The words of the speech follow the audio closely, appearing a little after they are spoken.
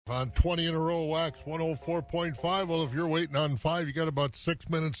on 20 in a row, Wax 104.5. Well, if you're waiting on 5, you got about 6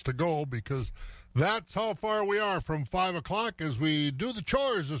 minutes to go because that's how far we are from 5 o'clock as we do the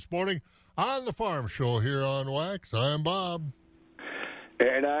chores this morning on the Farm Show here on Wax. I'm Bob.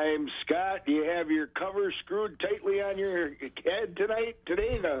 And I'm Scott. You have your cover screwed tightly on your head today,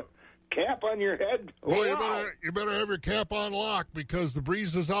 the cap on your head? Well, you better have your cap on lock because the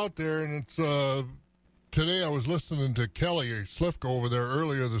breeze is out there, and it's today I was listening to Kelly Slifka over there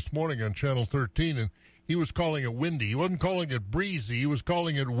earlier this morning on Channel 13, and he was calling it windy. He wasn't calling it breezy. He was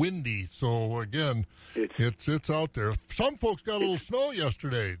calling it windy. So, again, it's out there. Some folks got a little snow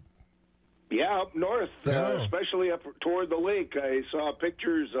yesterday. Yeah, up north, especially up toward the lake. I saw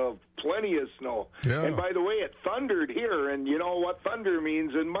pictures of plenty of snow. Yeah. And by the way, it thundered here, and you know what thunder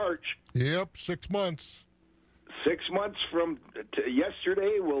means in March. Yep, 6 months. 6 months from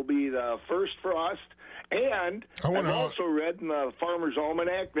yesterday will be the first frost. And I've also read in the Farmer's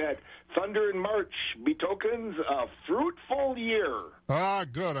Almanac that thunder in March betokens a fruitful year. Ah,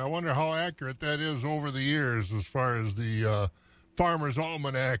 good. I wonder how accurate that is over the years as far as the Farmer's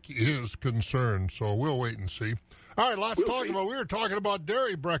Almanac is concerned. So we'll wait and see. All right, lots to talk about. We were talking about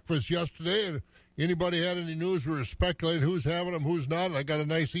dairy breakfast yesterday, and anybody had any news, we were speculating who's having them, who's not. And I got a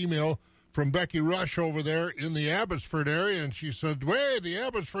nice email from Becky Rush over there in the Abbotsford area, and she said, "Hey, the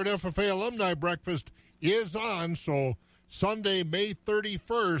Abbotsford FFA Alumni Breakfast is on, so Sunday, May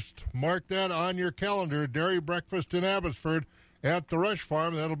 31st, mark that on your calendar, dairy breakfast in Abbotsford at the Rush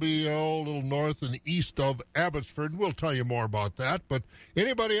Farm. That'll be a little north and east of Abbotsford. We'll tell you more about that. But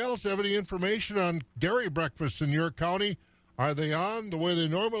anybody else have any information on dairy breakfasts in your county? Are they on the way they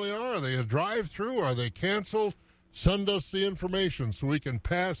normally are? Are they a drive-through? Are they canceled? Send us the information so we can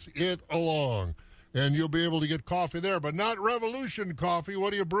pass it along. And you'll be able to get coffee there, but not Revolution coffee.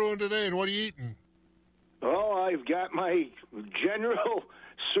 What are you brewing today, and what are you eating? Oh, I've got my General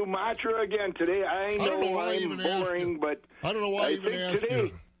Sumatra again today. I know I'm boring, but I don't know why I even asked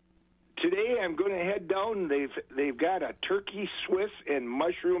you. Today I'm going to head down. They've got a turkey Swiss and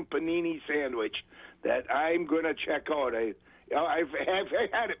mushroom panini sandwich that I'm going to check out. I've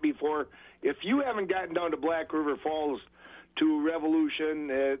had it before. If you haven't gotten down to Black River Falls to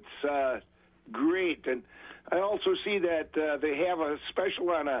Revolution, it's great. And I also see that they have a special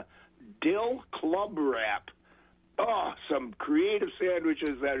on a dill club wrap. Oh, some creative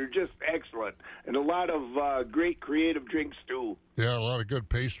sandwiches that are just excellent. And a lot of great creative drinks, too. Yeah, a lot of good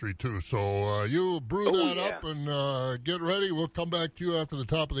pastry, too. So you brew that up and get ready. We'll come back to you after the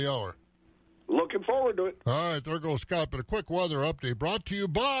top of the hour. Looking forward to it. All right, there goes Scott. But a quick weather update brought to you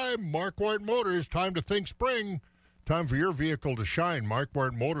by Marquardt Motors. Time to think spring. Time for your vehicle to shine.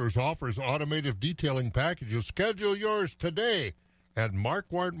 Marquardt Motors offers automotive detailing packages. Schedule yours today at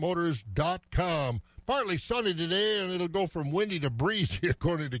marquardtmotors.com. Partly sunny today, and it'll go from windy to breezy,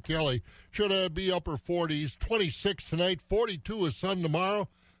 according to Kelly. Should be upper 40s, 26 tonight, 42 is sun tomorrow,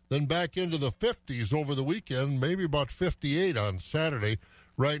 then back into the 50s over the weekend, maybe about 58 on Saturday.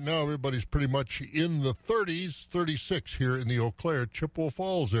 Right now, everybody's pretty much in the 30s, 36 here in the Eau Claire, Chippewa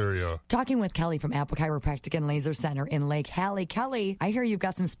Falls area. Talking with Kelly from Apple Chiropractic and Laser Center in Lake Hallie. Kelly, I hear you've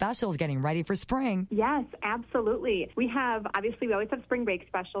got some specials getting ready for spring. Yes, absolutely. We always have spring break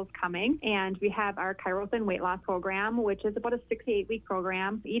specials coming, and we have our Chirothin weight loss program, which is about a 6 to 8 week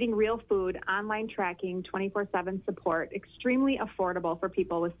program. Eating real food, online tracking, 24/7 support, extremely affordable for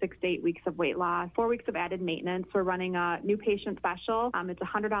people with 6 to 8 weeks of weight loss, 4 weeks of added maintenance. We're running a new patient special. It's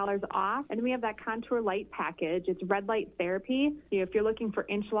 $100 off, and we have that Contour Light package. It's red light therapy. If you're looking for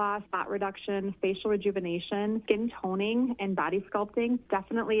inch loss, spot reduction, facial rejuvenation, skin toning, and body sculpting,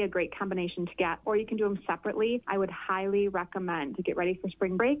 definitely a great combination to get. Or you can do them separately. I would highly recommend to get ready for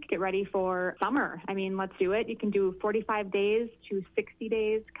spring break, get ready for summer. Let's do it. You can do 45 days to 60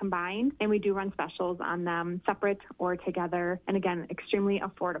 days combined, and we do run specials on them separate or together, and again, extremely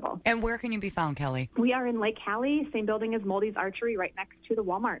affordable. And where can you be found, Kelly? We are in Lake Hallie, same building as Moldy's Archery, right next to the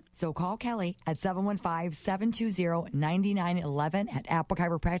Walmart. So call Kelly at 715-720-9911 at Apple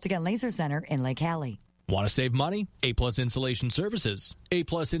Chiropractic and Laser Center in Lake Hallie. Want to save money? A-Plus Insulation Services.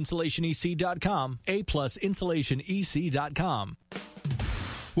 A-PlusInsulationEC.com. A-PlusInsulationEC.com.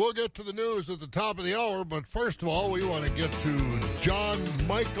 We'll get to the news at the top of the hour, but first of all, we want to get to John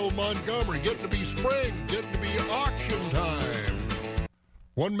Michael Montgomery. Getting to be spring, getting to be auction time.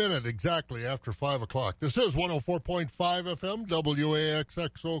 1 minute exactly after 5 o'clock. This is 104.5 FM,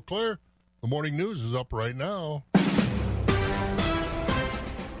 WAXX Eau Claire. The morning news is up right now.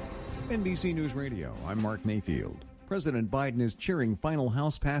 NBC News Radio, I'm Mark Mayfield. President Biden is cheering final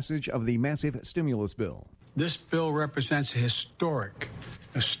House passage of the massive stimulus bill. This bill represents a historic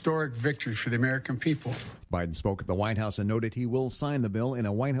victory for the American people. Biden spoke at the White House and noted he will sign the bill in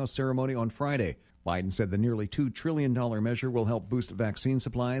a White House ceremony on Friday. Biden said the nearly $2 trillion measure will help boost vaccine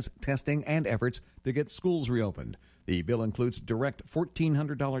supplies, testing, and efforts to get schools reopened. The bill includes direct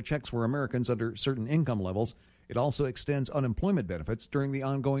 $1,400 checks for Americans under certain income levels. It also extends unemployment benefits during the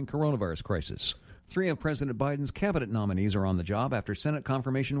ongoing coronavirus crisis. 3 of President Biden's cabinet nominees are on the job after Senate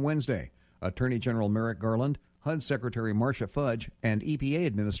confirmation Wednesday. Attorney General Merrick Garland, HUD Secretary Marcia Fudge, and EPA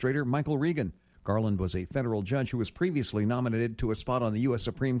Administrator Michael Regan. Garland was a federal judge who was previously nominated to a spot on the U.S.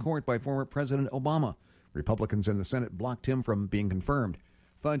 Supreme Court by former President Obama. Republicans in the Senate blocked him from being confirmed.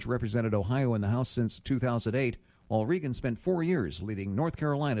 Fudge represented Ohio in the House since 2008, while Regan spent 4 years leading North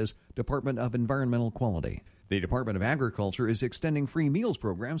Carolina's Department of Environmental Quality. The Department of Agriculture is extending free meals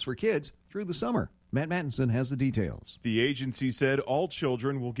programs for kids through the summer. Matt Mattinson has the details. The agency said all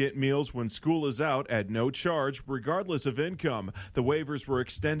children will get meals when school is out at no charge, regardless of income. The waivers were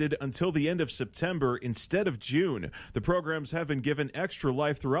extended until the end of September instead of June. The programs have been given extra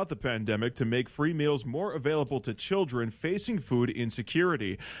life throughout the pandemic to make free meals more available to children facing food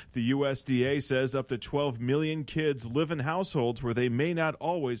insecurity. The USDA says up to 12 million kids live in households where they may not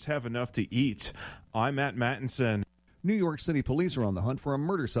always have enough to eat. I'm Matt Mattinson. New York City police are on the hunt for a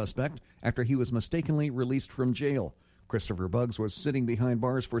murder suspect after he was mistakenly released from jail. Christopher Buggs was sitting behind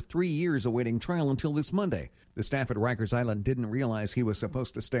bars for 3 years awaiting trial until this Monday. The staff at Rikers Island didn't realize he was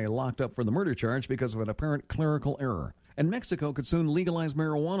supposed to stay locked up for the murder charge because of an apparent clerical error. And Mexico could soon legalize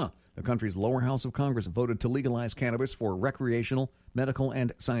marijuana. The country's lower house of Congress voted to legalize cannabis for recreational, medical,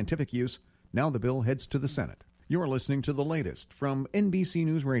 and scientific use. Now the bill heads to the Senate. You're listening to the latest from NBC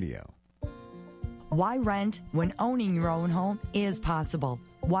News Radio. Why rent when owning your own home is possible?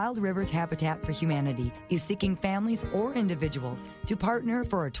 Wild Rivers Habitat for Humanity is seeking families or individuals to partner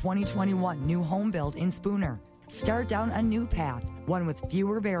for a 2021 new home build in Spooner. Start down a new path, one with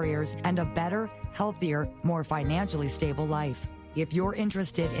fewer barriers and a better, healthier, more financially stable life. If you're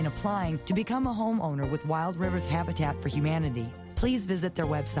interested in applying to become a homeowner with Wild Rivers Habitat for Humanity, please visit their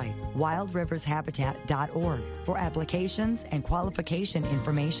website, wildrivershabitat.org, for applications and qualification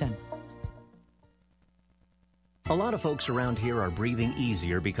information. A lot of folks around here are breathing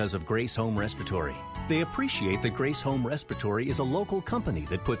easier because of Grace Home Respiratory. They appreciate that Grace Home Respiratory is a local company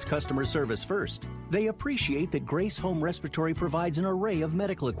that puts customer service first. They appreciate that Grace Home Respiratory provides an array of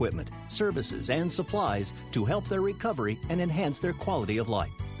medical equipment, services, and supplies to help their recovery and enhance their quality of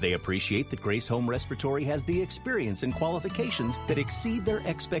life. They appreciate that Grace Home Respiratory has the experience and qualifications that exceed their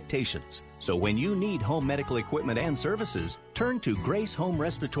expectations. So when you need home medical equipment and services, turn to Grace Home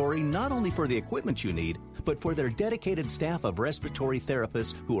Respiratory not only for the equipment you need, but for their dedicated staff of respiratory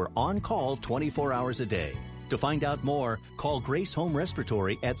therapists who are on call 24 hours a day. To find out more, call Grace Home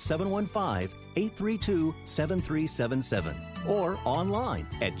Respiratory at 715-832-7377 or online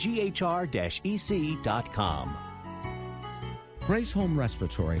at ghr-ec.com. Grace Home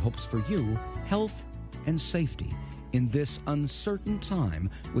Respiratory hopes for you health and safety in this uncertain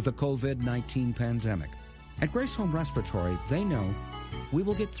time with the COVID-19 pandemic. At Grace Home Respiratory, they know we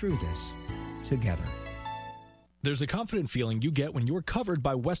will get through this together. There's a confident feeling you get when you're covered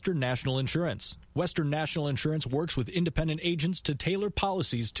by Western National Insurance. Western National Insurance works with independent agents to tailor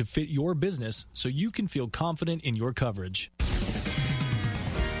policies to fit your business so you can feel confident in your coverage.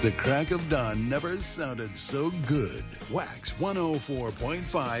 The crack of dawn never sounded so good. Wax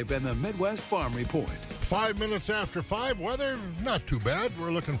 104.5 and the Midwest Farm Report. 5 minutes after 5, weather not too bad.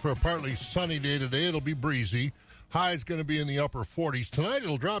 We're looking for a partly sunny day today. It'll be breezy. High's going to be in the upper 40s. Tonight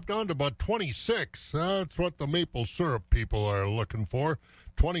it'll drop down to about 26. That's what the maple syrup people are looking for.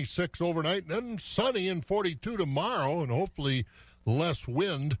 26 overnight, and then sunny and 42 tomorrow, and hopefully less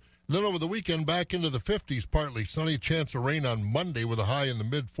wind. Then over the weekend, back into the 50s, partly sunny. Chance of rain on Monday with a high in the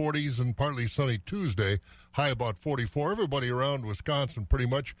mid-40s, and partly sunny Tuesday, high about 44. Everybody around Wisconsin pretty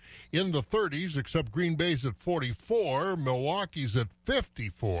much in the 30s, except Green Bay's at 44, Milwaukee's at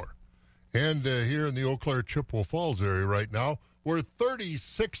 54. And here in the Eau Claire, Chippewa Falls area right now, we're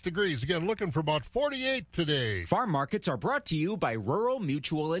 36 degrees. Again, looking for about 48 today. Farm markets are brought to you by Rural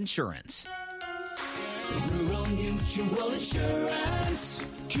Mutual Insurance. Rural Mutual Insurance,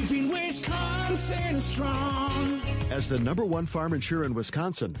 keeping Wisconsin strong. As the #1 farm insurer in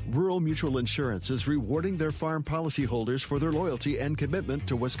Wisconsin, Rural Mutual Insurance is rewarding their farm policyholders for their loyalty and commitment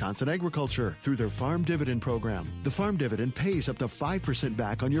to Wisconsin agriculture through their Farm Dividend program. The Farm Dividend pays up to 5%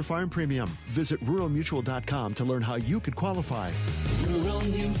 back on your farm premium. Visit ruralmutual.com to learn how you could qualify. Rural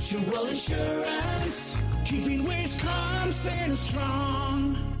Mutual Insurance, keeping Wisconsin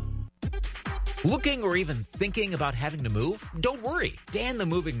strong. Looking or even thinking about having to move? Don't worry. Dan the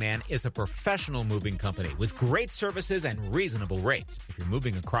Moving Man is a professional moving company with great services and reasonable rates. If you're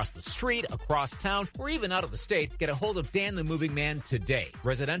moving across the street, across town, or even out of the state, get a hold of Dan the Moving Man today.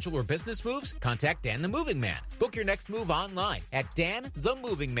 Residential or business moves? Contact Dan the Moving Man. Book your next move online at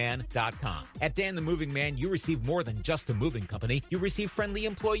danthemovingman.com. At Dan the Moving Man, you receive more than just a moving company. You receive friendly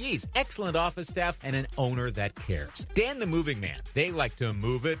employees, excellent office staff, and an owner that cares. Dan the Moving Man. They like to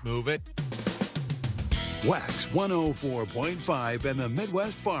move it, move it. Wax 104.5 and the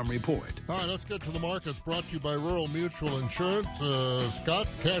Midwest Farm Report. All right, let's get to the markets brought to you by Rural Mutual Insurance. Scott,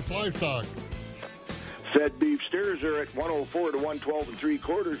 cash livestock. Fed beef steers are at 104 to 112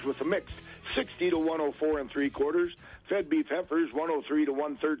 3/4 with a mixed 60 to 104 3/4. Fed beef heifers 103 to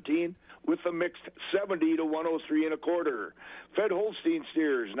 113 with a mixed 70 to 103 1/4. Fed Holstein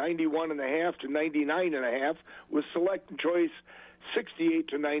steers 91.5 to 99.5 with select and choice 68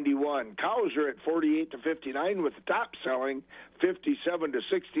 to 91. Cows are at 48 to 59 with the top selling 57 to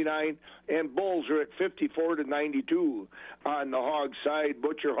 69, and bulls are at 54 to 92. On the hog side,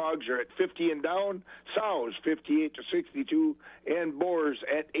 butcher hogs are at 50 and down, sows 58 to 62, and boars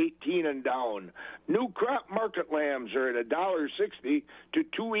at 18 and down. New crop market lambs are at $1.60 to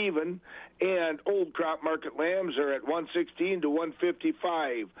 2 even, and old crop market lambs are at $1.16 to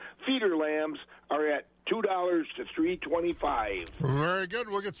 $1.55. Feeder lambs are at $2 to $3.25. Very good.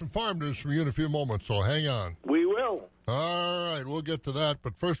 We'll get some farm news from you in a few moments, so hang on. We will. All right, we'll get to that.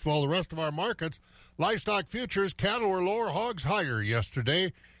 But first of all, the rest of our markets. Livestock futures, cattle were lower, hogs higher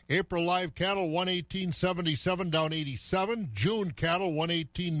yesterday. April live cattle 118.77, down 87. June cattle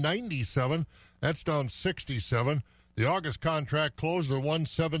 118.97, that's down 67. The August contract closed at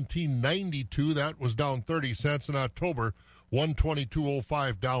 117.92, that was down 30 cents. In October,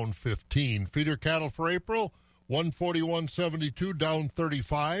 122.05, down 15. Feeder cattle for April 141.72, down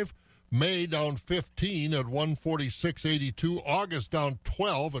 35. May down 15 at 146.82. August down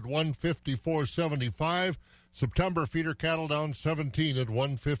 12 at 154.75. September feeder cattle down 17 at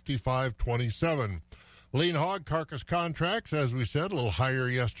 155.27. Lean hog carcass contracts, as we said, a little higher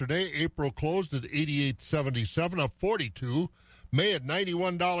yesterday. April closed at 88.77, up 42. May at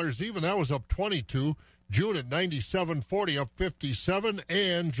 $91 even, that was up 22. June at 97.40, up 57.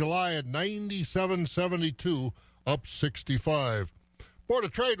 And July at 97.72, up 65. Board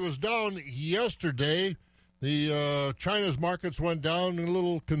of Trade was down yesterday. The China's markets went down. A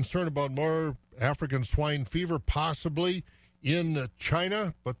little concern about more African swine fever possibly in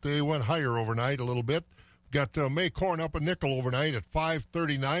China, but they went higher overnight a little bit. Got May corn up a nickel overnight at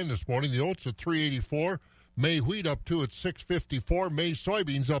 $5.39 this morning. The oats at $3.84. May wheat up 2 at $6.54. May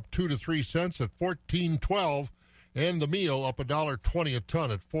soybeans up 2 to 3 cents at $14.12. And the meal up $1.20 a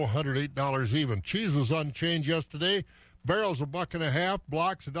ton at $408 even. Cheese was unchanged yesterday. Barrels $1.50,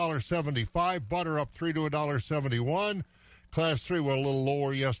 blocks $1.75, butter up 3 to $1.71. Class 3 went a little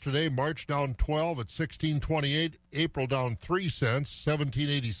lower yesterday. March down 12 at 16.28. April down 3 cents,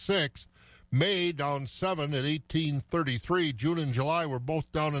 17.86. May down 7 at 18.33. June and July were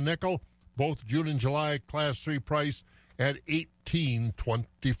both down a nickel. Both June and July Class 3 price at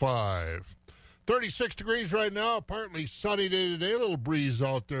 18.25. 36 degrees right now, partly sunny day today. A little breeze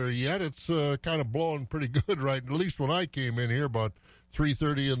out there yet. It's kind of blowing pretty good right, at least when I came in here about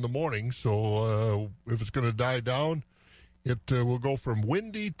 3:30 in the morning. So if it's going to die down, it will go from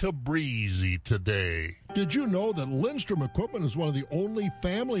windy to breezy today. Did you know that Lindstrom Equipment is one of the only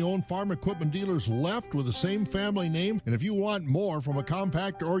family-owned farm equipment dealers left with the same family name? And if you want more from a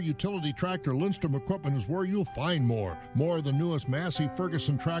compact or utility tractor, Lindstrom Equipment is where you'll find more. More of the newest Massey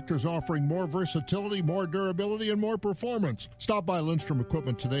Ferguson tractors offering more versatility, more durability, and more performance. Stop by Lindstrom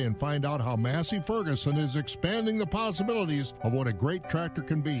Equipment today and find out how Massey Ferguson is expanding the possibilities of what a great tractor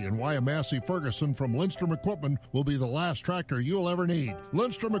can be and why a Massey Ferguson from Lindstrom Equipment will be the last tractor you'll ever need.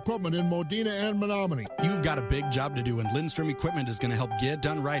 Lindstrom Equipment in Modena and Menominee. You've got a big job to do, and Lindstrom Equipment is going to help get it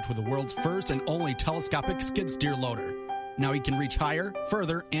done right with the world's first and only telescopic skid steer loader. Now he can reach higher,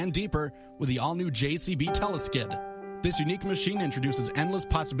 further, and deeper with the all-new JCB Teleskid. This unique machine introduces endless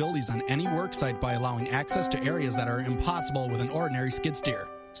possibilities on any work site by allowing access to areas that are impossible with an ordinary skid steer.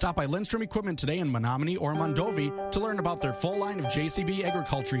 Stop by Lindstrom Equipment today in Menominee or Mondovi to learn about their full line of JCB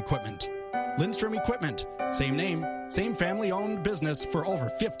agriculture equipment. Lindstrom Equipment, same name, same family-owned business for over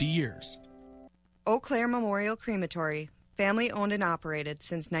 50 years. Eau Claire Memorial Crematory, family owned and operated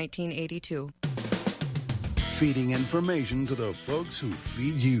since 1982. Feeding information to the folks who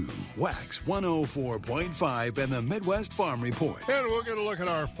feed you. Wax 104.5 and the Midwest Farm Report. And we'll get a look at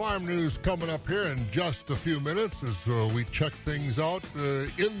our farm news coming up here in just a few minutes as we check things out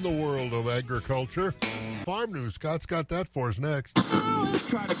in the world of agriculture. Farm news, Scott's got that for us next.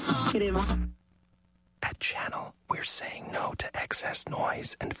 Channel, we're saying no to excess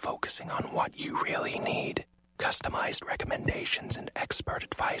noise and focusing on what you really need. Customized recommendations and expert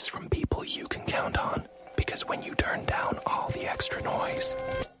advice from people you can count on. Because when you turn down all the extra noise,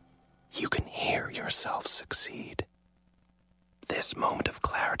 you can hear yourself succeed. This moment of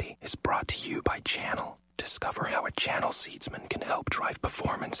clarity is brought to you by Channel. Discover how a Channel seedsman can help drive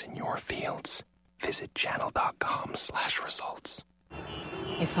performance in your fields. Visit channel.com/results.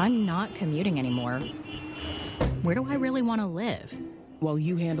 If I'm not commuting anymore, where do I really want to live? While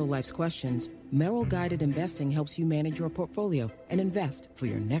you handle life's questions, Merrill Guided Investing helps you manage your portfolio and invest for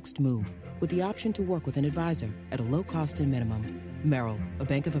your next move with the option to work with an advisor at a low cost and minimum. Merrill, a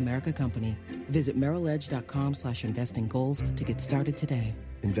Bank of America company. Visit merrilledge.com/investing goals to get started today.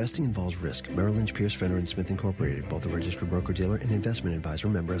 Investing involves risk. Merrill Lynch, Pierce, Fenner & Smith Incorporated, both a registered broker-dealer and investment advisor,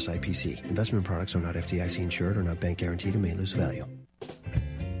 member SIPC. Investment products are not FDIC insured or not bank guaranteed and may lose value.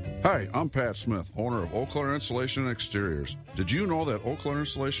 Hi, I'm Pat Smith, owner of Eau Claire Insulation and Exteriors. Did you know that Eau Claire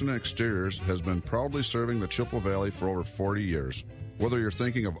Insulation and Exteriors has been proudly serving the Chippewa Valley for over 40 years? Whether you're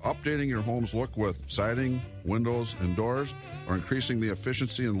thinking of updating your home's look with siding, windows, and doors, or increasing the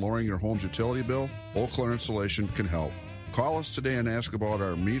efficiency and lowering your home's utility bill, Eau Claire Insulation can help. Call us today and ask about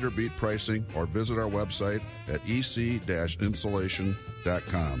our meet or beat pricing or visit our website at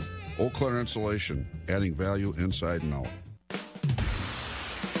ec-insulation.com. Eau Claire Insulation, adding value inside and out.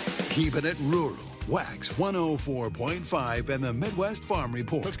 Keeping it rural. Wax 104.5 and the Midwest Farm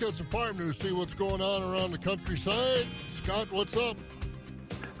Report. Let's get some farm news, see what's going on around the countryside. Scott, what's up?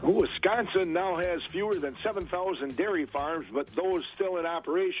 Wisconsin now has fewer than 7,000 dairy farms, but those still in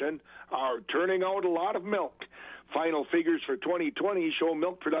operation are turning out a lot of milk. Final figures for 2020 show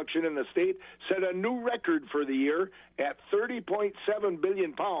milk production in the state set a new record for the year at 30.7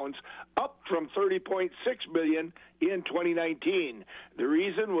 billion pounds, up from 30.6 billion in 2019. The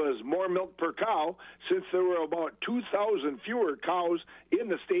reason was more milk per cow, since there were about 2,000 fewer cows in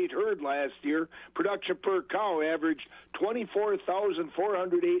the state herd last year. Production per cow averaged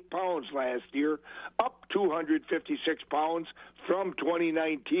 24,408 pounds last year, up 256 pounds from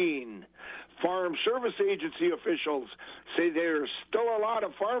 2019. Farm Service Agency officials say there are still a lot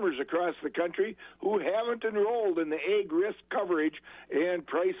of farmers across the country who haven't enrolled in the Ag Risk Coverage and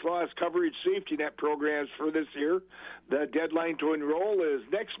Price Loss Coverage Safety Net programs for this year. The deadline to enroll is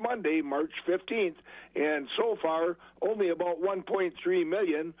next Monday, March 15th, and so far only about 1.3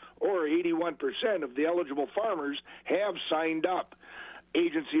 million, or 81% of the eligible farmers, have signed up.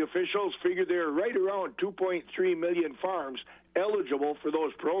 Agency officials figure there are right around 2.3 million farms eligible for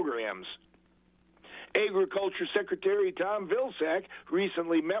those programs. Agriculture Secretary Tom Vilsack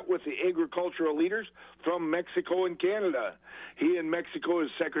recently met with the agricultural leaders from Mexico and Canada. He and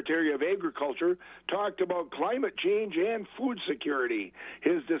Mexico's Secretary of Agriculture talked about climate change and food security.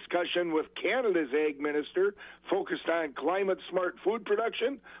 His discussion with Canada's Ag Minister focused on climate-smart food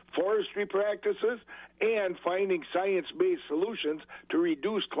production, forestry practices, and finding science-based solutions to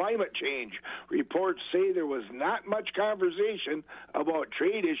reduce climate change. Reports say there was not much conversation about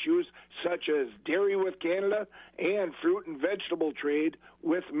trade issues such as dairy with Canada and fruit and vegetable trade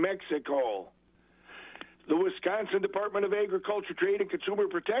with Mexico. The Wisconsin Department of Agriculture, Trade, and Consumer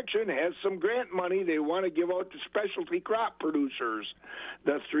Protection has some grant money they want to give out to specialty crop producers.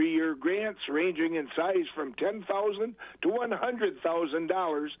 The 3-year grants, ranging in size from $10,000 to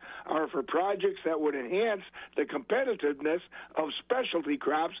 $100,000, are for projects that would enhance the competitiveness of specialty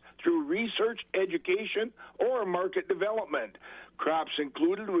crops through research, education, or market development. Crops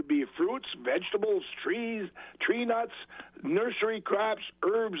included would be fruits, vegetables, trees, tree nuts, nursery crops,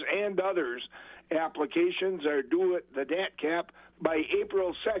 herbs, and others. Applications are due at the DATCAP by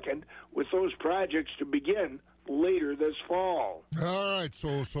April 2nd, with those projects to begin later this fall. All right,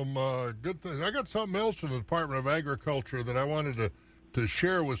 so some good things. I got something else from the Department of Agriculture that I wanted to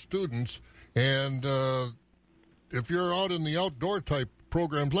share with students. And if you're out in the outdoor type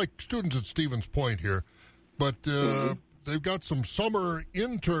programs, like students at Stevens Point here, but they've got some summer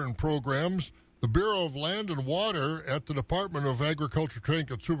intern programs. The Bureau of Land and Water at the Department of Agriculture, Trade, and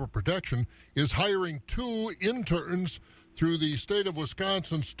Consumer Protection is hiring 2 interns through the State of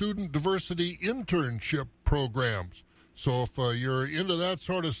Wisconsin Student Diversity Internship Programs. So if you're into that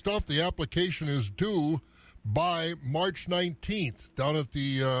sort of stuff, the application is due by March 19th down at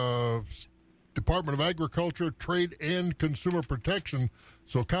the Department of Agriculture, Trade, and Consumer Protection.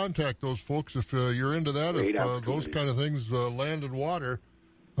 So contact those folks if you're into that. If those kind of things, Land and Water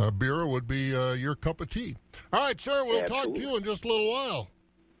Bureau would be your cup of tea. All right, sir, we'll talk to you in just a little while.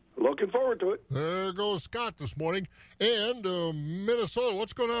 Looking forward to it. There goes Scott this morning. And Minnesota,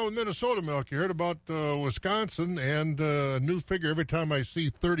 what's going on with Minnesota milk? You heard about Wisconsin and a new figure. Every time I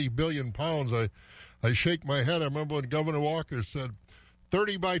see 30 billion pounds, I shake my head. I remember when Governor Walker said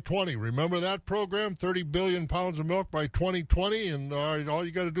 30 by 20. Remember that program? 30 billion pounds of milk by 2020, and all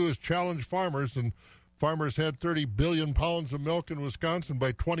you got to do is challenge farmers, and farmers had 30 billion pounds of milk in Wisconsin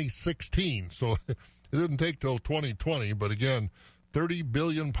by 2016. So it didn't take till 2020, but again, 30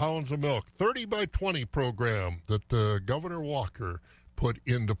 billion pounds of milk. 30 by 20 program that Governor Walker put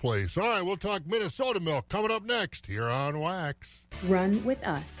into place. All right, we'll talk Minnesota milk coming up next here on Wax. Run with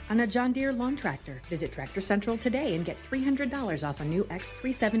us on a John Deere lawn tractor. Visit Tractor Central today and get $300 off a new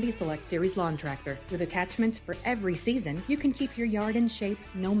X370 Select Series lawn tractor. With attachments for every season, you can keep your yard in shape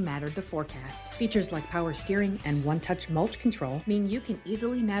no matter the forecast. Features like power steering and one-touch mulch control mean you can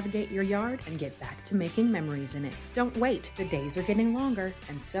easily navigate your yard and get back to making memories in it. Don't wait. The days are getting longer,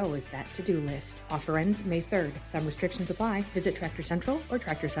 and so is that to-do list. Offer ends May 3rd. Some restrictions apply. Visit Tractor Central or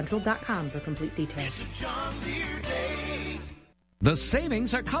TractorCentral.com for complete details. The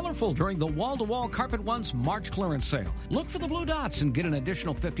savings are colorful during the Wall-to-Wall Carpet One's March clearance sale. Look for the blue dots and get an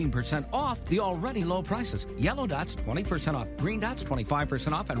additional 15% off the already low prices. Yellow dots, 20% off. Green dots,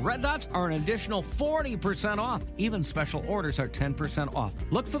 25% off. And red dots are an additional 40% off. Even special orders are 10% off.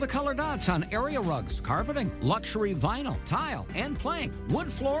 Look for the color dots on area rugs, carpeting, luxury vinyl, tile, and plank,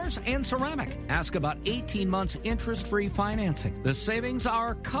 wood floors, and ceramic. Ask about 18 months interest-free financing. The savings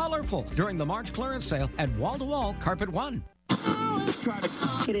are colorful during the March clearance sale at Wall-to-Wall Carpet One.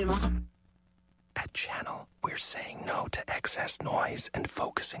 At Channel, we're saying no to excess noise and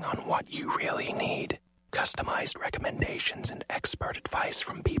focusing on what you really need. Customized recommendations and expert advice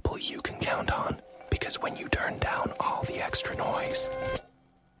from people you can count on. Because when you turn down all the extra noise,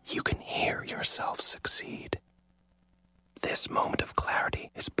 you can hear yourself succeed. This moment of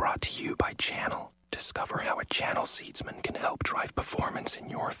clarity is brought to you by Channel. Discover how a Channel seedsman can help drive performance in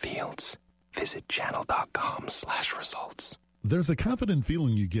your fields. Visit channel.com/results. There's a confident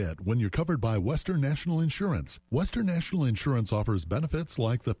feeling you get when you're covered by Western National Insurance. Western National Insurance offers benefits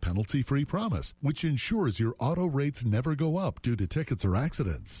like the penalty-free promise, which ensures your auto rates never go up due to tickets or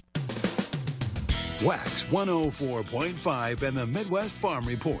accidents. Wax 104.5 and the Midwest Farm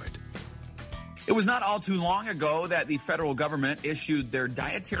Report. It was not all too long ago that the federal government issued their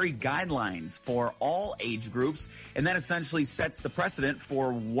dietary guidelines for all age groups, and that essentially sets the precedent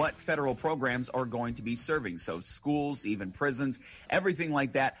for what federal programs are going to be serving. So schools, even prisons, everything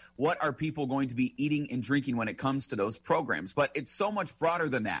like that. What are people going to be eating and drinking when it comes to those programs? But it's so much broader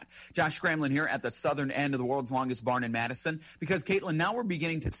than that. Josh Scramlin here at the southern end of the world's longest barn in Madison, because, Caitlin, now we're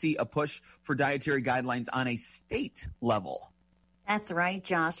beginning to see a push for dietary guidelines on a state level. That's right,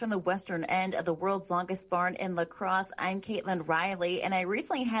 Josh. From the western end of the world's longest barn in La Crosse, I'm Caitlin Riley, and I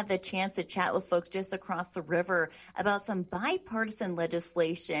recently had the chance to chat with folks just across the river about some bipartisan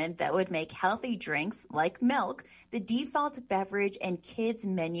legislation that would make healthy drinks like milk the default beverage and kids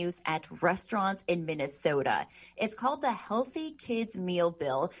menus at restaurants in Minnesota. It's called the Healthy Kids Meal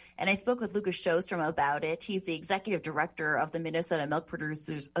Bill, and I spoke with Lucas Sjostrom about it. He's the executive director of the Minnesota Milk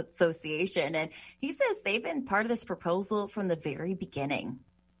Producers Association, and he says they've been part of this proposal from the very beginning.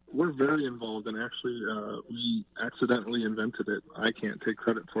 We're very involved, and actually we accidentally invented it. I can't take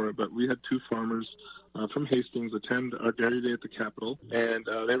credit for it, but we had two farmers from Hastings attend our dairy day at the Capitol, and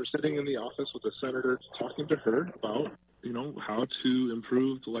they were sitting in the office with the senator talking to her about, you know, how to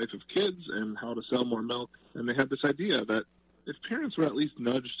improve the life of kids and how to sell more milk. And they had this idea that if parents were at least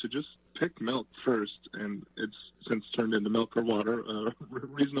nudged to just pick milk first, and it's since turned into milk or water,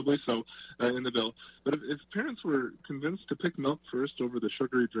 reasonably so in the bill, but if parents were convinced to pick milk first over the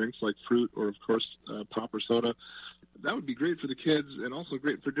sugary drinks like fruit or, of course, pop or soda, that would be great for the kids and also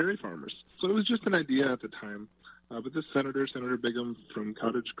great for dairy farmers. So it was just an idea at the time. But this Senator Bigham from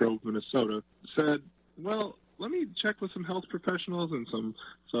Cottage Grove, Minnesota, said, well, let me check with some health professionals and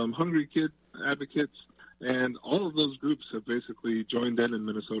some hungry kid advocates. And all of those groups have basically joined in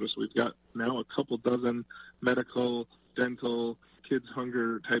Minnesota. So we've got now a couple dozen medical, dental, kids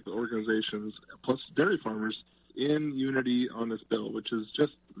hunger type of organizations, plus dairy farmers in unity on this bill, which is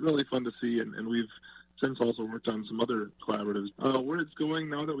just really fun to see. And we've since also worked on some other collaboratives. Where it's going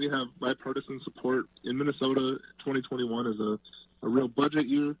now that we have bipartisan support in Minnesota, 2021 is a real budget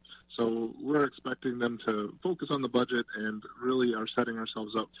year. So we're expecting them to focus on the budget and really are setting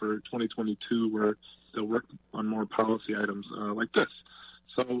ourselves up for 2022 where they'll work on more policy items like this.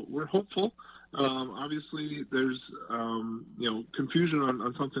 So we're hopeful. Obviously, there's confusion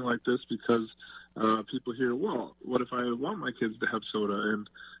on something like this because people hear, well, what if I want my kids to have soda? And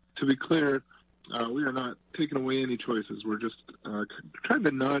to be clear, we are not taking away any choices. We're just trying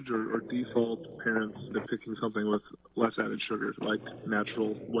to nudge or default parents to picking something with less added sugar, like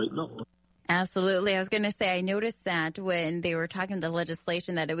natural white milk. Absolutely. I was going to say, I noticed that when they were talking the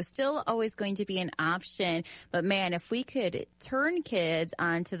legislation that it was still always going to be an option. But man, if we could turn kids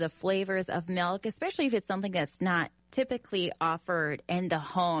onto the flavors of milk, especially if it's something that's not typically offered in the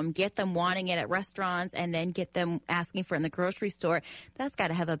home, get them wanting it at restaurants and then get them asking for it in the grocery store, that's got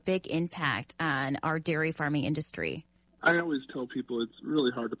to have a big impact on our dairy farming industry. I always tell people it's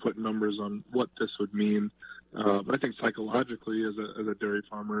really hard to put numbers on what this would mean. But I think psychologically, as a dairy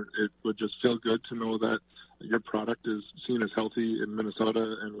farmer, it would just feel good to know that your product is seen as healthy in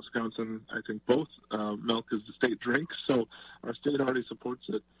Minnesota and Wisconsin. I think both milk is the state drink, so our state already supports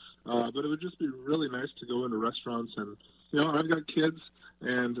it. But it would just be really nice to go into restaurants and, I've got kids,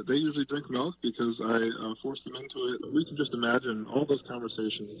 and they usually drink milk because I force them into it. We can just imagine all those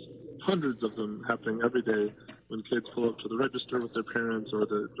conversations, hundreds of them happening every day when kids pull up to the register with their parents or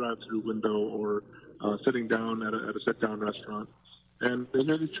the drive-through window or sitting down at a sit-down restaurant. And they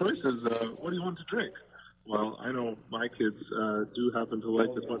hear these choices. What do you want to drink? Well, I know my kids do happen to like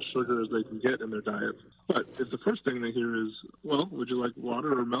as much sugar as they can get in their diet. But if the first thing they hear is, well, would you like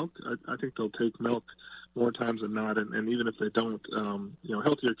water or milk? I think they'll take milk more times than not. And even if they don't,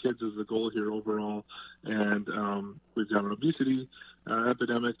 healthier kids is the goal here overall. And we've got an obesity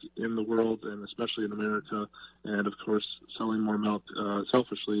epidemic in the world, and especially in America. And, of course, selling more milk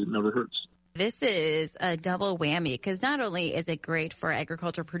selfishly never hurts. This is a double whammy because not only is it great for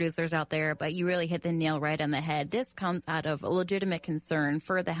agriculture producers out there, but you really hit the nail right on the head. This comes out of a legitimate concern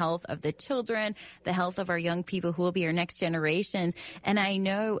for the health of the children, the health of our young people who will be our next generations. And I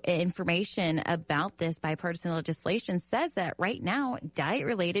know information about this bipartisan legislation says that right now,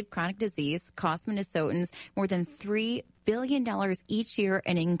 diet-related chronic disease costs Minnesotans more than $3 billion each year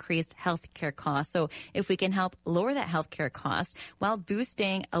in increased health care costs. So if we can help lower that health care cost while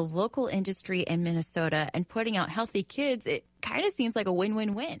boosting a local industry in Minnesota and putting out healthy kids, it kind of seems like a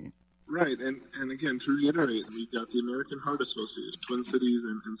win-win-win. Right. And again, to reiterate, we've got the American Heart Association, Twin Cities,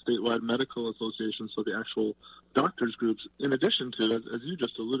 and statewide medical associations, so the actual doctors groups, in addition to, as you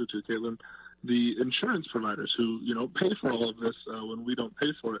just alluded to, Caitlin, the insurance providers who, pay for all of this when we don't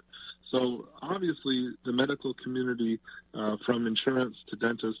pay for it. So obviously the medical community, from insurance to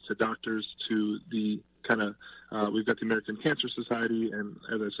dentists to doctors to the we've got the American Cancer Society and,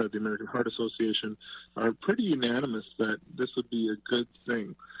 as I said, the American Heart Association are pretty unanimous that this would be a good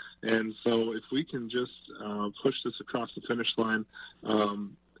thing. And so if we can just push this across the finish line,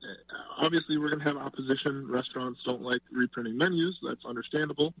 obviously we're going to have opposition. Restaurants don't like reprinting menus. That's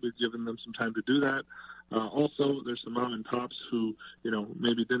understandable. We've given them some time to do that. Also, there's some mom and pops who,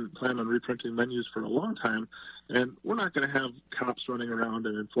 maybe didn't plan on reprinting menus for a long time. And we're not going to have cops running around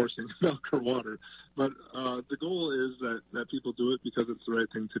and enforcing milk or water. But the goal is that people do it because it's the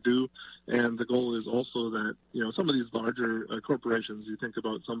right thing to do. And the goal is also that, some of these larger corporations, you think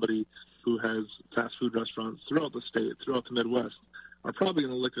about somebody who has fast food restaurants throughout the state, throughout the Midwest, are probably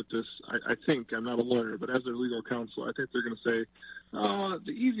going to look at this, I think, I'm not a lawyer, but as their legal counsel, I think they're going to say,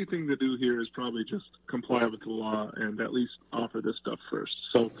 the easy thing to do here is probably just comply with the law and at least offer this stuff first.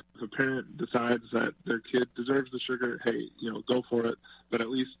 So if a parent decides that their kid deserves the sugar, hey, go for it. But at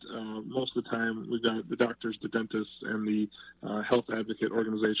least most of the time, we've got the doctors, the dentists, and the health advocate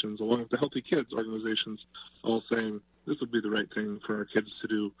organizations, along with the Healthy Kids organizations, all saying this would be the right thing for our kids to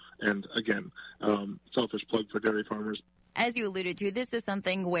do. And again, selfish plug for dairy farmers. As you alluded to, this is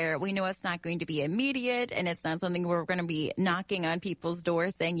something where we know it's not going to be immediate, and it's not something where we're going to be knocking on people's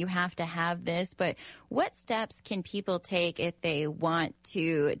doors saying you have to have this. But what steps can people take if they want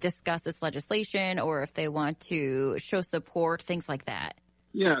to discuss this legislation or if they want to show support, things like that?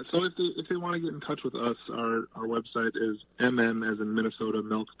 Yeah, so if they want to get in touch with us, our website is mn, as in Minnesota,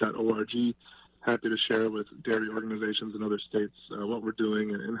 milk.org. Happy to share with dairy organizations in other states what we're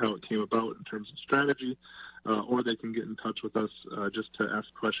doing and how it came about in terms of strategy. Or they can get in touch with us just to ask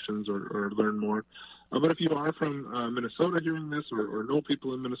questions or learn more. But if you are from Minnesota hearing this or know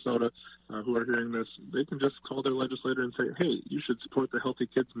people in Minnesota who are hearing this, they can just call their legislator and say, hey, you should support the Healthy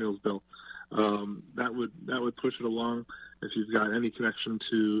Kids Meals Bill. That would push it along. If you've got any connection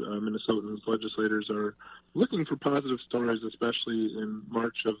to Minnesotans, legislators are looking for positive stories, especially in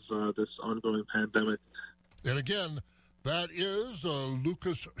March of this ongoing pandemic. And again, that is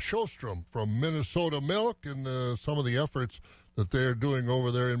Lucas Sjostrom from Minnesota Milk and some of the efforts that they're doing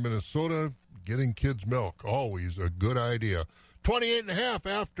over there in Minnesota, getting kids milk. Always a good idea. 28 and a half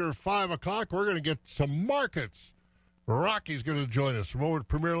after 5 o'clock, we're going to get some markets Rocky's going to join us from over at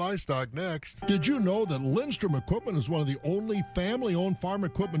Premier Livestock next. Did you know that Lindstrom Equipment is one of the only family-owned farm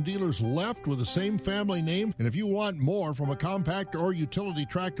equipment dealers left with the same family name? And if you want more from a compact or utility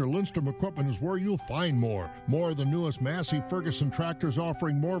tractor, Lindstrom Equipment is where you'll find more. More of the newest Massey Ferguson tractors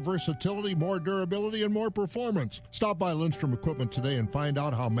offering more versatility, more durability, and more performance. Stop by Lindstrom Equipment today and find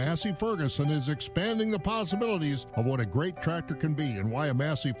out how Massey Ferguson is expanding the possibilities of what a great tractor can be and why a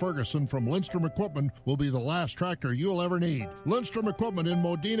Massey Ferguson from Lindstrom Equipment will be the last tractor you'll ever need. Lindstrom Equipment in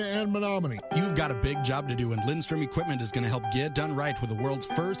Modena and Menominee. You've got a big job to do, and Lindstrom Equipment is going to help get it done right with the world's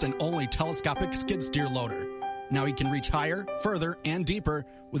first and only telescopic skid steer loader. Now he can reach higher, further, and deeper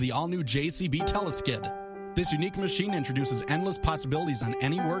with the all-new JCB Teleskid. This unique machine introduces endless possibilities on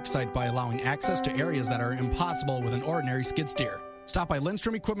any work site by allowing access to areas that are impossible with an ordinary skid steer. Stop by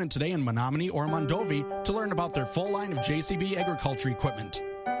Lindstrom Equipment today in Menominee or Mondovi to learn about their full line of JCB agriculture equipment.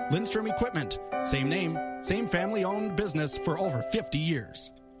 Lindstrom Equipment, same name, same family-owned business for over 50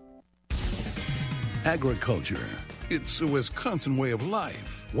 years. Agriculture. It's a Wisconsin way of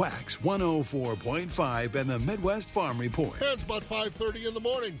life. Wax 104.5 and the Midwest Farm Report. It's about 5:30 in the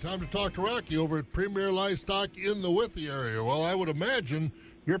morning. Time to talk to Rocky over at Premier Livestock in the Withee area. Well, I would imagine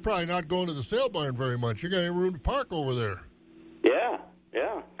you're probably not going to the sale barn very much. You're going to have room to park over there. Yeah.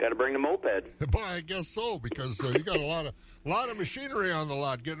 Got to bring the moped. Boy, I guess so, because you got a lot of machinery on the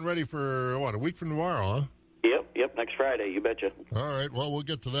lot getting ready for, a week from tomorrow, huh? Yep, next Friday, you betcha. All right, well, we'll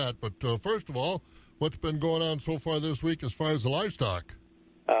get to that. But first of all, what's been going on so far this week as far as the livestock?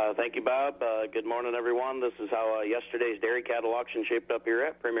 Thank you, Bob. Good morning, everyone. This is how yesterday's dairy cattle auction shaped up here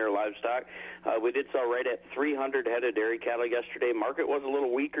at Premier Livestock. We did sell right at 300 head of dairy cattle yesterday. Market was a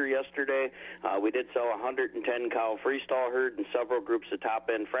little weaker yesterday. We did sell 110 cow freestall herd and several groups of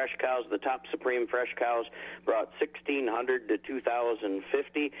top-end fresh cows. The top Supreme fresh cows brought 1,600 to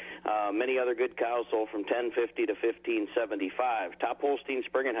 2,050. Many other good cows sold from 1,050 to 1,575. Top Holstein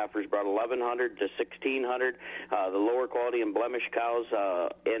spring and heifers brought 1,100 to 1,600. The lower quality and blemish cows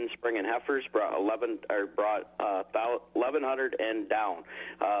in spring and heifers brought 1,100 and down.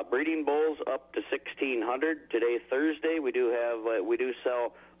 Breeding bulls up to 1,600. Today, Thursday, we do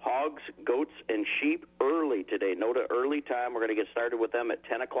sell hogs, goats, and sheep early today. Note an early time. We're going to get started with them at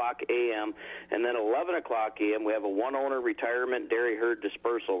 10 o'clock a.m. And then 11 o'clock a.m., we have a one-owner retirement dairy herd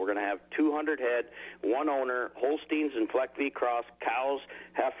dispersal. We're going to have 200 head, one owner, Holsteins and Fleck V Cross, cows,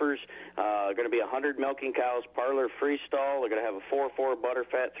 heifers. Going to be 100 milking cows, parlor freestall. We're going to have a 4-4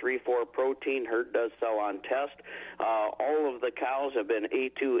 butterfat, 3-4 protein. Herd does sell on test. All of the cows have been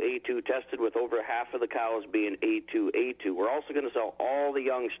A2 tested, with over half of the cows being A2. We're also going to sell all the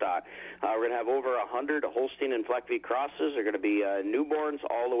young stock. We're going to have over 100 Holstein and Fleck V crosses. They're going to be newborns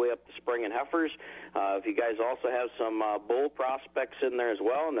all the way up to spring and heifers. If you guys also have some bull prospects in there as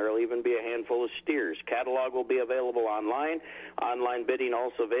well, and there will even be a handful of steers. Catalog will be available online. Online bidding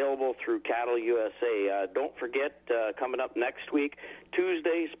also available through Cattle USA. Don't forget, coming up next week,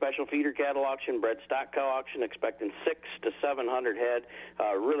 Tuesday, special feeder cattle auction, bred stock cow auction, expecting 600 to 700 head.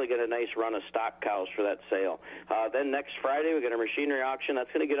 Really get a nice run of stock cows for that sale. Then next Friday, we got a machinery auction. That's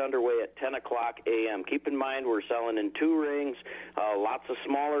going to get underway at 10 o'clock a.m. Keep in mind, we're selling in 2 rings, lots of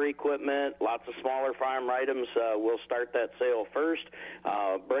smaller equipment, lots of smaller farm items. We'll start that sale first.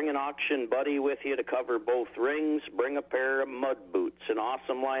 Bring an auction buddy with you to cover both rings. Bring a pair of mud boots. An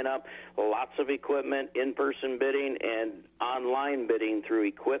awesome lineup, lots of equipment, in-person bidding, and online bidding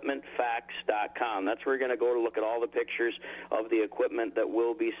through equipmentfacts.com. That's where you're going to go to look at all the pictures of the equipment that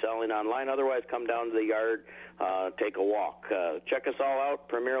we'll be selling online. Otherwise, come down to the yard, take a walk. Check us all out,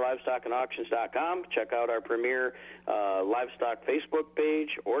 PremierLivestockAndAuctions.com. Check out our Premier Livestock Facebook page,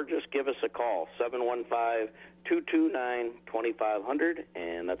 or just give us a call, 715-229-2500,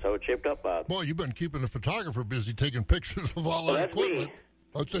 and that's how it shaped up, Bob. Boy, you've been keeping the photographer busy taking pictures of all that equipment. Me.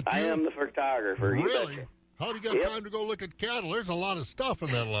 I am the photographer. Really? How do you got time to go look at cattle? There's a lot of stuff in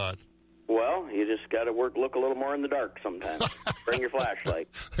that lot. Well, you just got to look a little more in the dark sometimes. Bring your flashlight.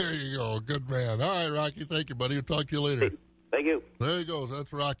 There you go. Good man. All right, Rocky. Thank you, buddy. We'll talk to you later. Thank you. There he goes.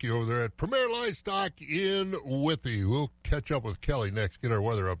 That's Rocky over there at Premier Livestock in Withee. We'll catch up with Kelly next, get our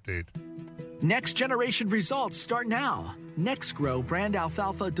weather update. Next generation results start now. NextGrow brand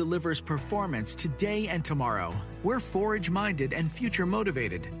alfalfa delivers performance today and tomorrow. We're forage-minded and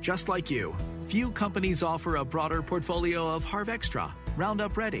future-motivated, just like you. Few companies offer a broader portfolio of Harv Extra,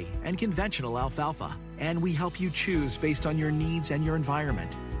 Roundup Ready, and conventional alfalfa. And we help you choose based on your needs and your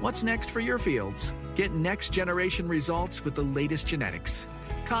environment. What's next for your fields? Get next generation results with the latest genetics.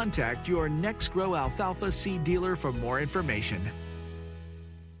 Contact your NextGrow alfalfa seed dealer for more information.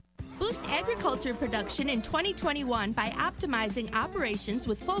 Boost agriculture production in 2021 by optimizing operations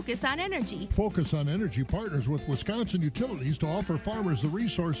with Focus on Energy. Focus on Energy partners with Wisconsin Utilities to offer farmers the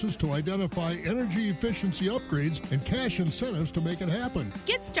resources to identify energy efficiency upgrades and cash incentives to make it happen.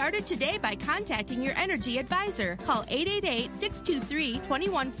 Get started today by contacting your energy advisor. Call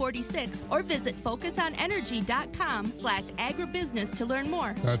 888-623-2146 or visit focusonenergy.com/agribusiness to learn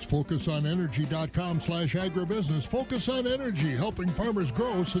more. That's focusonenergy.com/agribusiness. Focus on Energy, helping farmers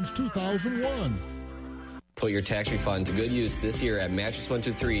grow since 2001. Put your tax refund to good use this year at Mattress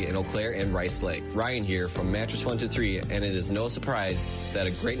 123 in Eau Claire and Rice Lake. Ryan here from Mattress 123, and it is no surprise that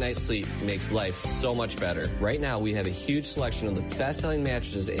a great night's sleep makes life so much better. Right now, we have a huge selection of the best-selling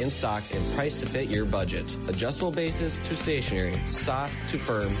mattresses in stock and priced to fit your budget. Adjustable bases to stationary, soft to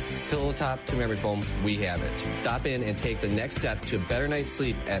firm, pillow top to memory foam, we have it. Stop in and take the next step to a better night's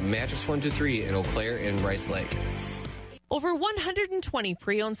sleep at Mattress 123 in Eau Claire and Rice Lake. Over 120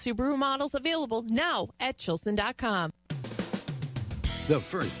 pre-owned Subaru models available now at Chilson.com. The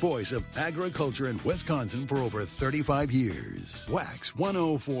first voice of agriculture in Wisconsin for over 35 years. Wax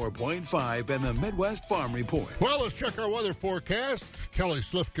 104.5 and the Midwest Farm Report. Well, let's check our weather forecast. Kelly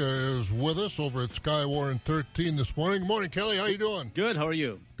Slifka is with us over at Skywarn 13 this morning. Good morning, Kelly. How you doing? Good. How are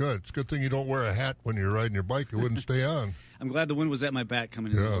you? Good. It's a good thing you don't wear a hat when you're riding your bike. It wouldn't stay on. I'm glad the wind was at my back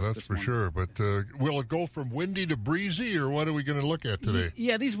coming in. Yeah, that's for sure. But will it go from windy to breezy, or what are we going to look at today?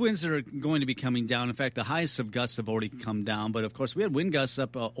 Yeah, these winds are going to be coming down. In fact, the highest of gusts have already come down. But, of course, we had wind gusts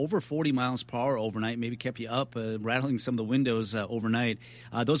up over 40 miles per hour overnight, maybe kept you up, rattling some of the windows overnight.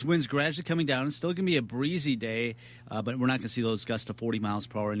 Those winds gradually coming down. It's still going to be a breezy day, but we're not going to see those gusts to 40 miles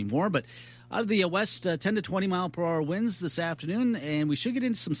per hour anymore. But out of the west, 10 to 20 mile per hour winds this afternoon, and we should get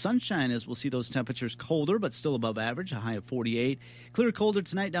into some sunshine as we'll see those temperatures colder, but still above average, a high of 48. Clear colder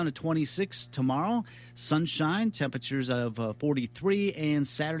tonight, down to 26 tomorrow. Sunshine, temperatures of 43, and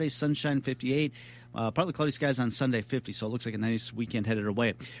Saturday, sunshine 58. Partly cloudy skies on Sunday, 50, so it looks like a nice weekend headed our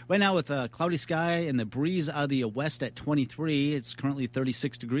way. Right now with cloudy sky and the breeze out of the west at 23, it's currently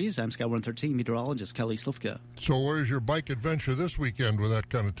 36 degrees. I'm Skywarn 13 meteorologist Kelly Slifka. So where's your bike adventure this weekend with that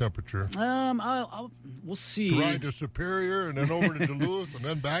kind of temperature? We'll see. Ride to Superior and then over to Duluth and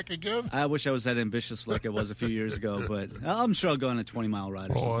then back again? I wish I was that ambitious like I was a few years ago, but I'm sure I'll go on a 20-mile ride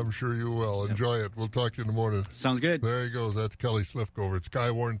or something. I'm sure you will. Enjoy it. We'll talk to you in the morning. Sounds good. There you go. That's Kelly Slifka over at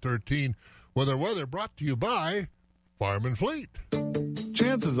Skywarn 13. Weather brought to you by Farm and Fleet.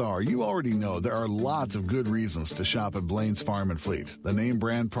 Chances are you already know there are lots of good reasons to shop at Blaine's Farm and Fleet. The name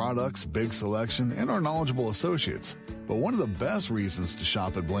brand products, big selection, and our knowledgeable associates. But one of the best reasons to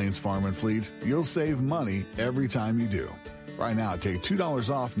shop at Blaine's Farm and Fleet, you'll save money every time you do. Right now, take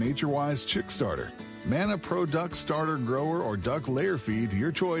 $2 off Nature-Wise Chick Starter. Manna Pro Duck Starter Grower or Duck Layer Feed,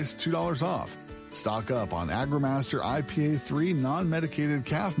 your choice, $2 off. Stock up on AgriMaster IPA3 non-medicated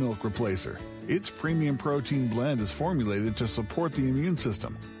calf milk replacer. Its premium protein blend is formulated to support the immune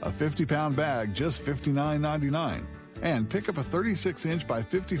system. A 50-pound bag, just $59.99. And pick up a 36-inch by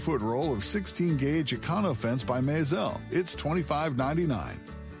 50-foot roll of 16-gauge Econofence by Maisel. It's $25.99.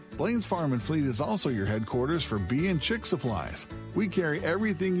 Blaine's Farm and Fleet is also your headquarters for bee and chick supplies. We carry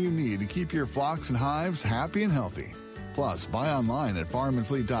everything you need to keep your flocks and hives happy and healthy. Plus, buy online at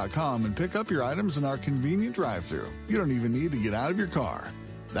farmandfleet.com and pick up your items in our convenient drive-thru. You don't even need to get out of your car.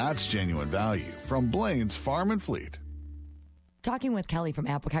 That's genuine value from Blaine's Farm and Fleet. Talking with Kelly from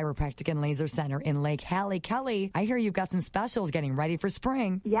Apple Chiropractic and Laser Center in Lake Hallie. Kelly, I hear you've got some specials getting ready for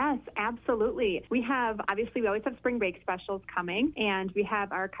spring. Yes, absolutely. We always have spring break specials coming, and we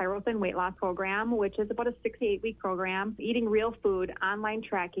have our Chirosin weight loss program, which is about a 6 to 8 week program. Eating real food, online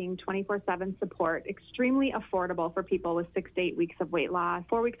tracking, 24/7 support, extremely affordable for people with 6 to 8 weeks of weight loss,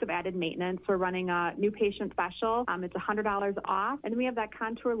 4 weeks of added maintenance. We're running a new patient special. It's $100 off, and we have that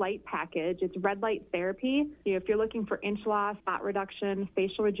Contour Light package. It's red light therapy. If you're looking for inch loss, spot reduction,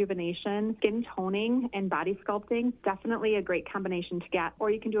 facial rejuvenation, skin toning, and body sculpting, definitely a great combination to get.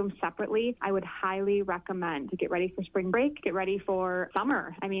 Or you can do them separately. I would highly recommend to get ready for spring break, get ready for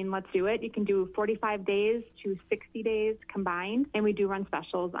summer. Let's do it. You can do 45 days to 60 days combined, and we do run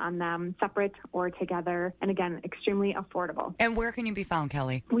specials on them separate or together. And again, extremely affordable. And where can you be found,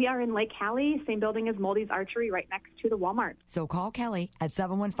 Kelly? We are in Lake Hallie, same building as Moldy's Archery, right next to the Walmart. So call Kelly at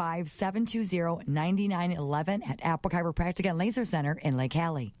 715-720-9911 at Apple Chiropractic and Laser Center in Lake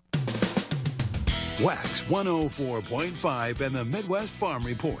Hallie. Wax 104.5 and the Midwest Farm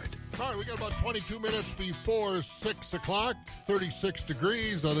Report. All right, we got about 22 minutes before 6 o'clock, 36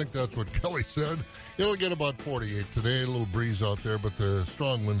 degrees. I think that's what Kelly said. It'll get about 48 today. A little breeze out there, but the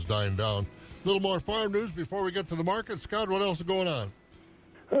strong wind's dying down. A little more farm news before we get to the market. Scott, what else is going on?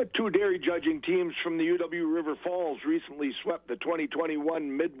 Two dairy judging teams from the UW River Falls recently swept the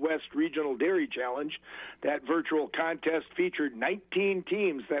 2021 Midwest Regional Dairy Challenge. That virtual contest featured 19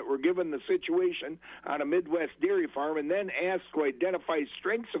 teams that were given the situation on a Midwest dairy farm and then asked to identify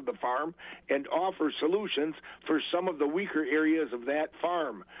strengths of the farm and offer solutions for some of the weaker areas of that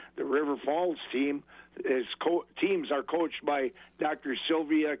farm. The River Falls teams are coached by Dr.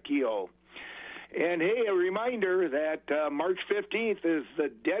 Sylvia Kehoe. And, hey, a reminder that March 15th is the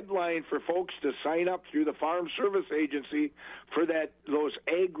deadline for folks to sign up through the Farm Service Agency for those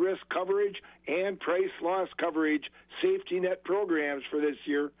ag risk coverage and price loss coverage safety net programs for this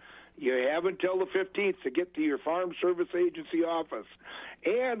year. You have until the 15th to get to your Farm Service Agency office.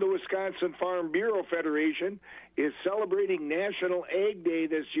 And the Wisconsin Farm Bureau Federation is celebrating National Ag Day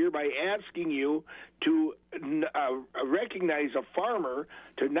this year by asking you to recognize a farmer,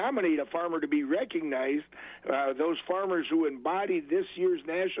 to nominate a farmer to be recognized, those farmers who embody this year's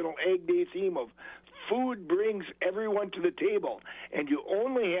National Ag Day theme of food brings everyone to the table. And you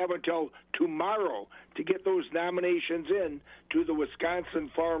only have until tomorrow to get those nominations in to the Wisconsin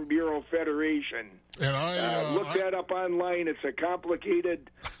Farm Bureau Federation. And I look that up online. It's a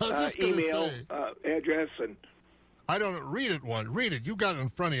complicated email address. And I don't read it. Read it. You got it in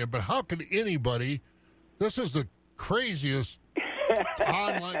front of you. But how could anybody? This is the craziest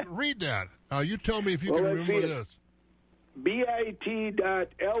online. Read that. You tell me if you can remember this.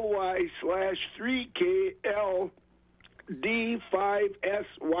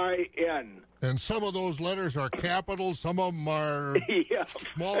 bit.ly/3KLD5SYN. And some of those letters are capitals, some of them are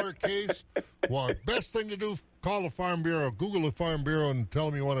smaller case. Well, best thing to do, call the Farm Bureau, Google the Farm Bureau, and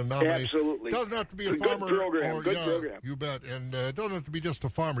tell them you want to nominate. Absolutely. Doesn't have to be a farmer. Good program. Good program. You bet. And it doesn't have to be just a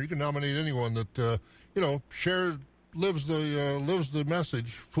farmer. You can nominate anyone that shares, lives the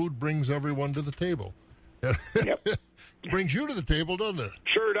message. Food brings everyone to the table. Yep. Brings you to the table, doesn't it?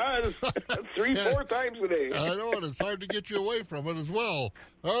 Sure does. 3-4 times a day. I know, and it's hard to get you away from it as well.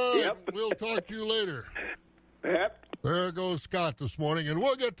 All right, We'll talk to you later. Yep. There goes Scott this morning, and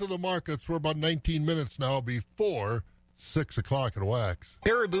we'll get to the markets. We're about 19 minutes now before 6 o'clock at Wax.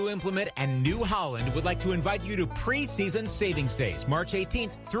 Baraboo Implement and New Holland would like to invite you to pre-season savings days, March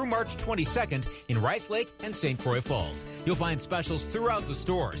 18th through March 22nd in Rice Lake and St. Croix Falls. You'll find specials throughout the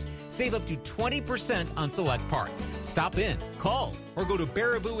stores. Save up to 20% on select parts. Stop in, call, or go to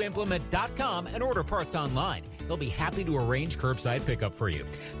barabooimplement.com and order parts online. They'll be happy to arrange curbside pickup for you.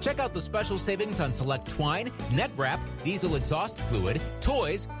 Check out the special savings on select twine, net wrap, diesel exhaust fluid,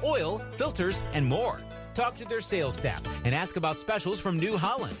 toys, oil, filters, and more. Talk to their sales staff and ask about specials from New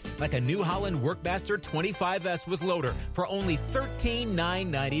Holland, like a New Holland Workmaster 25S with loader for only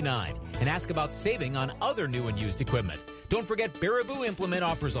 $13,999. And ask about saving on other new and used equipment. Don't forget, Baraboo Implement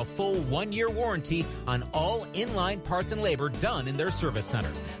offers a full 1-year warranty on all inline parts and labor done in their service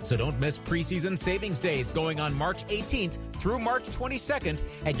center. So don't miss preseason savings days going on March 18th through March 22nd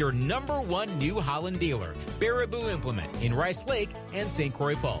at your #1 New Holland dealer, Baraboo Implement in Rice Lake and St.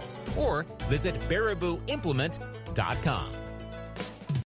 Croix Falls. Or visit barabooimplement.com.